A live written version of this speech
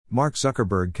Mark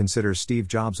Zuckerberg considers Steve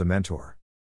Jobs a mentor.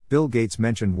 Bill Gates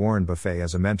mentioned Warren Buffett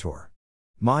as a mentor.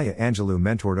 Maya Angelou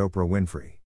mentored Oprah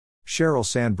Winfrey. Sheryl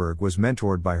Sandberg was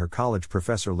mentored by her college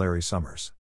professor Larry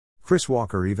Summers. Chris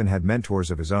Walker even had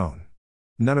mentors of his own.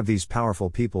 None of these powerful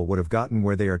people would have gotten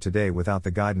where they are today without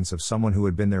the guidance of someone who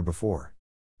had been there before.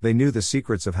 They knew the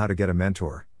secrets of how to get a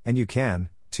mentor, and you can,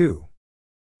 too.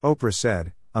 Oprah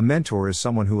said, "A mentor is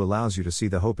someone who allows you to see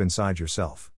the hope inside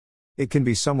yourself." It can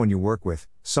be someone you work with,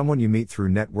 someone you meet through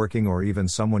networking, or even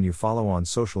someone you follow on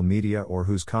social media or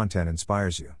whose content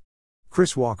inspires you.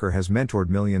 Chris Walker has mentored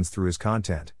millions through his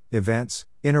content, events,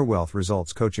 Inner Wealth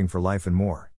Results Coaching for Life, and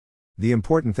more. The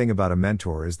important thing about a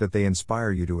mentor is that they inspire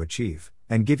you to achieve,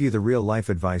 and give you the real-life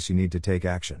advice you need to take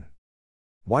action.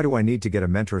 Why do I need to get a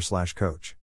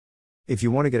mentor/coach? If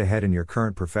you want to get ahead in your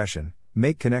current profession,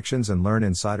 make connections and learn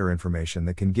insider information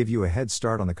that can give you a head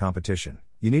start on the competition,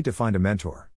 you need to find a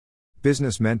mentor.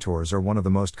 Business mentors are one of the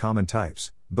most common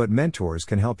types, but mentors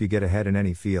can help you get ahead in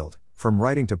any field, from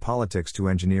writing to politics to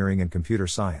engineering and computer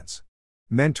science.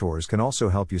 Mentors can also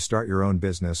help you start your own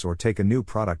business or take a new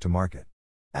product to market.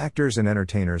 Actors and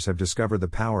entertainers have discovered the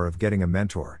power of getting a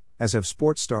mentor, as have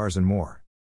sports stars and more.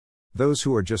 Those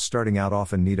who are just starting out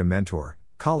often need a mentor.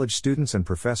 College students and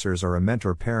professors are a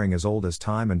mentor pairing as old as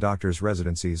time, and doctors'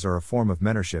 residencies are a form of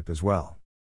mentorship as well.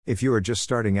 If you are just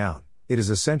starting out, it is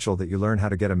essential that you learn how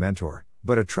to get a mentor,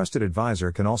 but a trusted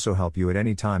advisor can also help you at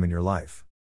any time in your life.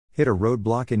 Hit a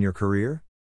roadblock in your career?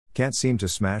 Can't seem to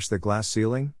smash the glass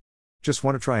ceiling? Just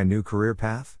want to try a new career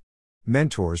path?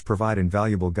 Mentors provide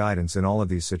invaluable guidance in all of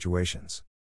these situations.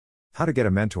 How to get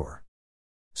a mentor?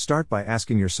 Start by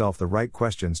asking yourself the right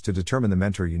questions to determine the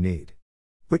mentor you need.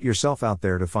 Put yourself out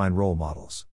there to find role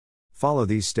models. Follow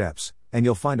these steps, and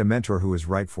you'll find a mentor who is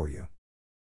right for you.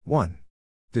 1.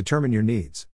 Determine your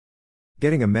needs.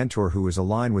 Getting a mentor who is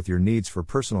aligned with your needs for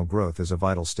personal growth is a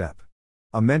vital step.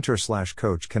 A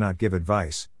mentor/coach cannot give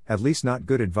advice, at least not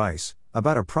good advice,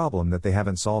 about a problem that they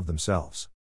haven't solved themselves.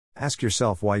 Ask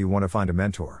yourself why you want to find a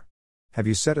mentor. Have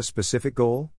you set a specific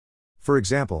goal? For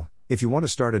example, if you want to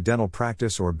start a dental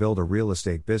practice or build a real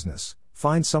estate business,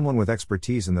 find someone with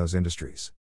expertise in those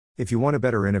industries. If you want to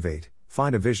better innovate,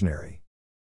 find a visionary.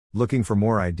 Looking for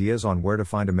more ideas on where to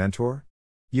find a mentor?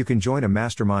 You can join a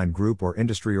mastermind group or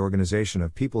industry organization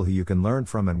of people who you can learn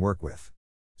from and work with.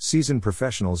 Seasoned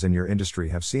professionals in your industry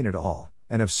have seen it all,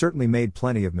 and have certainly made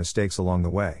plenty of mistakes along the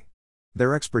way.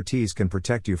 Their expertise can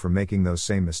protect you from making those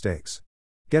same mistakes.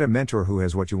 Get a mentor who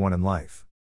has what you want in life.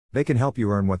 They can help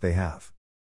you earn what they have.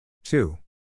 2.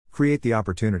 Create the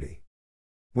opportunity.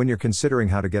 When you're considering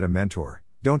how to get a mentor,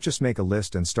 don't just make a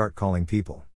list and start calling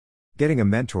people. Getting a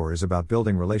mentor is about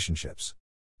building relationships.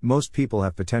 Most people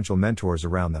have potential mentors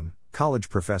around them, college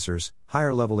professors,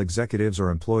 higher-level executives,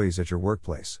 or employees at your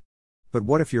workplace. But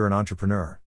what if you're an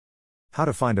entrepreneur? How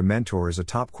to find a mentor is a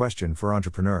top question for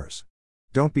entrepreneurs.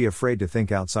 Don't be afraid to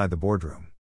think outside the boardroom.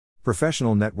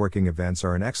 Professional networking events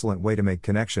are an excellent way to make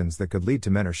connections that could lead to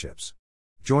mentorships.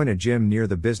 Join a gym near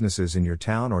the businesses in your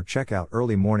town, or check out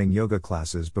early morning yoga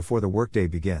classes before the workday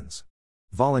begins.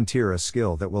 Volunteer a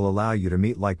skill that will allow you to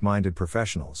meet like-minded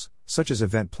professionals, such as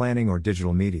event planning or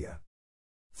digital media.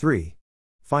 3.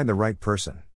 Find the right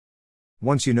person.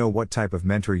 Once you know what type of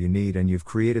mentor you need and you've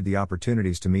created the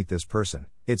opportunities to meet this person,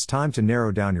 it's time to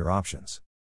narrow down your options.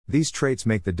 These traits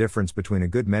make the difference between a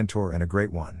good mentor and a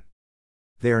great one.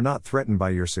 They are not threatened by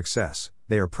your success,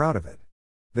 they are proud of it.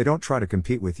 They don't try to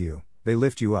compete with you, they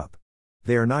lift you up.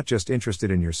 They are not just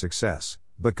interested in your success,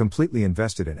 but completely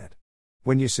invested in it.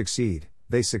 When you succeed,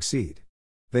 they succeed.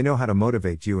 They know how to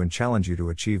motivate you and challenge you to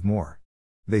achieve more.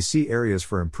 They see areas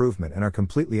for improvement and are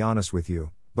completely honest with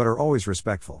you, but are always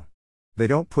respectful. They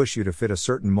don't push you to fit a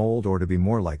certain mold or to be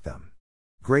more like them.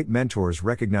 Great mentors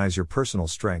recognize your personal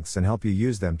strengths and help you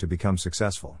use them to become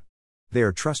successful. They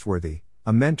are trustworthy.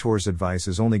 A mentor's advice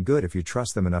is only good if you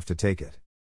trust them enough to take it.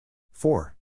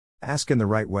 4. Ask in the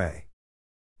right way.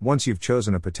 Once you've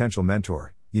chosen a potential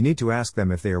mentor, you need to ask them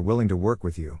if they are willing to work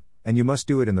with you, and you must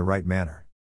do it in the right manner.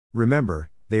 Remember,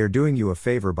 they are doing you a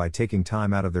favor by taking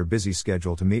time out of their busy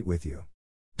schedule to meet with you.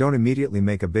 Don't immediately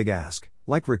make a big ask,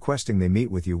 like requesting they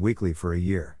meet with you weekly for a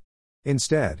year.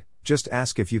 Instead, just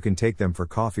ask if you can take them for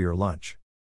coffee or lunch.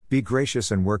 Be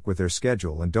gracious and work with their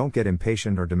schedule, and don't get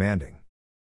impatient or demanding.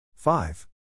 5.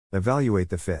 Evaluate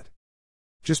the fit.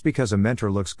 Just because a mentor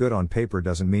looks good on paper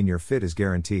doesn't mean your fit is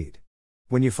guaranteed.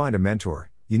 When you find a mentor,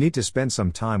 you need to spend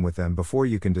some time with them before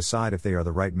you can decide if they are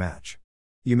the right match.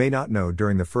 You may not know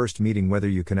during the first meeting whether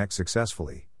you connect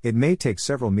successfully. It may take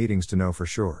several meetings to know for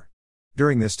sure.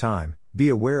 During this time, be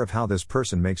aware of how this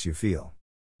person makes you feel.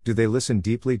 Do they listen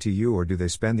deeply to you, or do they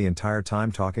spend the entire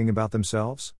time talking about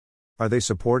themselves? Are they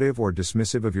supportive or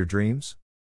dismissive of your dreams?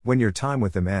 When your time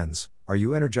with them ends, are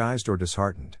you energized or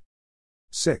disheartened?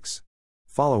 6.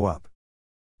 Follow up.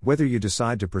 Whether you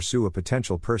decide to pursue a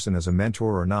potential person as a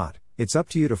mentor or not, it's up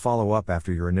to you to follow up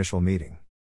after your initial meeting.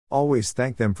 Always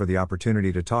thank them for the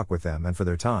opportunity to talk with them and for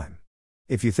their time.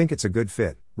 If you think it's a good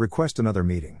fit, request another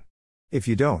meeting. If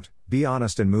you don't, be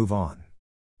honest and move on.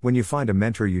 When you find a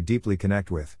mentor you deeply connect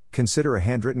with, consider a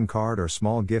handwritten card or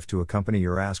small gift to accompany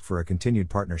your ask for a continued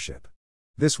partnership.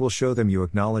 This will show them you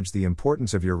acknowledge the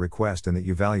importance of your request and that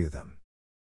you value them.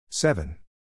 7.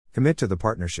 Commit to the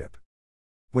partnership.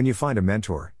 When you find a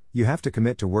mentor, you have to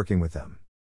commit to working with them.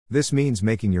 This means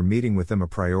making your meeting with them a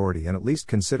priority and at least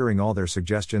considering all their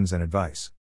suggestions and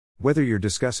advice. Whether you're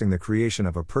discussing the creation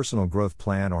of a personal growth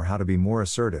plan or how to be more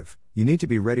assertive, you need to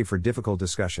be ready for difficult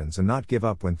discussions and not give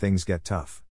up when things get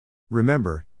tough.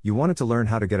 Remember, you wanted to learn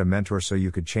how to get a mentor so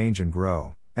you could change and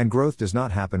growth does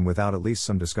not happen without at least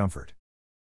some discomfort.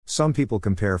 Some people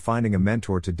compare finding a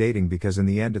mentor to dating because in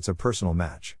the end it's a personal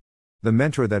match. The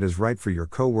mentor that is right for your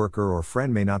coworker or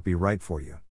friend may not be right for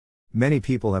you. Many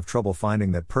people have trouble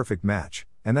finding that perfect match,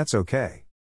 and that's okay.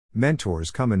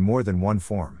 Mentors come in more than one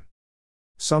form.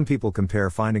 Some people compare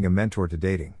finding a mentor to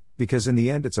dating, because in the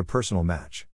end it's a personal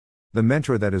match. The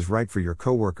mentor that is right for your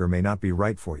coworker may not be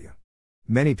right for you.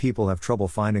 Many people have trouble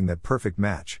finding that perfect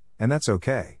match, and that's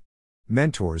okay.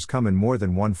 Mentors come in more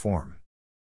than one form.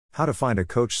 How to find a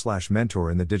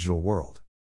coach/mentor in the digital world.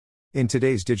 In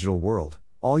today's digital world,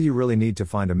 all you really need to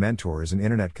find a mentor is an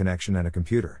internet connection and a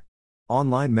computer.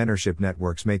 Online mentorship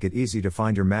networks make it easy to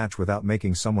find your match without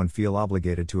making someone feel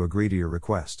obligated to agree to your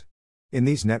request. In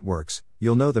these networks,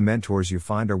 you'll know the mentors you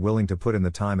find are willing to put in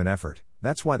the time and effort,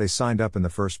 that's why they signed up in the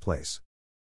first place.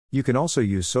 You can also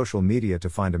use social media to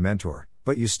find a mentor,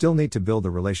 but you still need to build a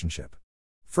relationship.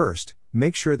 First,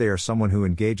 make sure they are someone who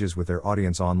engages with their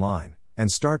audience online,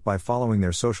 and start by following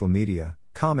their social media,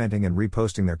 commenting and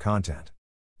reposting their content.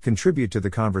 Contribute to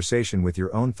the conversation with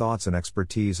your own thoughts and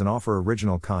expertise and offer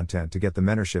original content to get the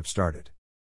mentorship started.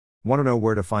 Want to know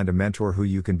where to find a mentor who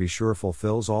you can be sure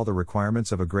fulfills all the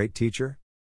requirements of a great teacher?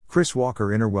 Chris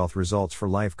Walker Inner Wealth Results for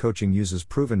Life Coaching uses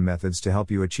proven methods to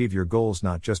help you achieve your goals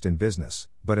not just in business,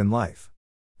 but in life.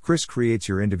 Chris creates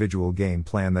your individual game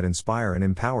plan that inspire and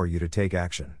empower you to take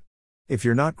action. If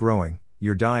you're not growing,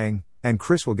 you're dying, and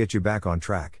Chris will get you back on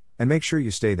track, and make sure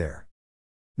you stay there.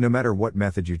 No matter what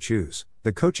method you choose,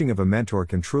 the coaching of a mentor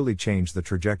can truly change the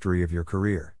trajectory of your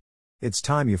career. It's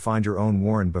time you find your own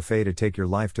Warren Buffett to take your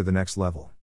life to the next level.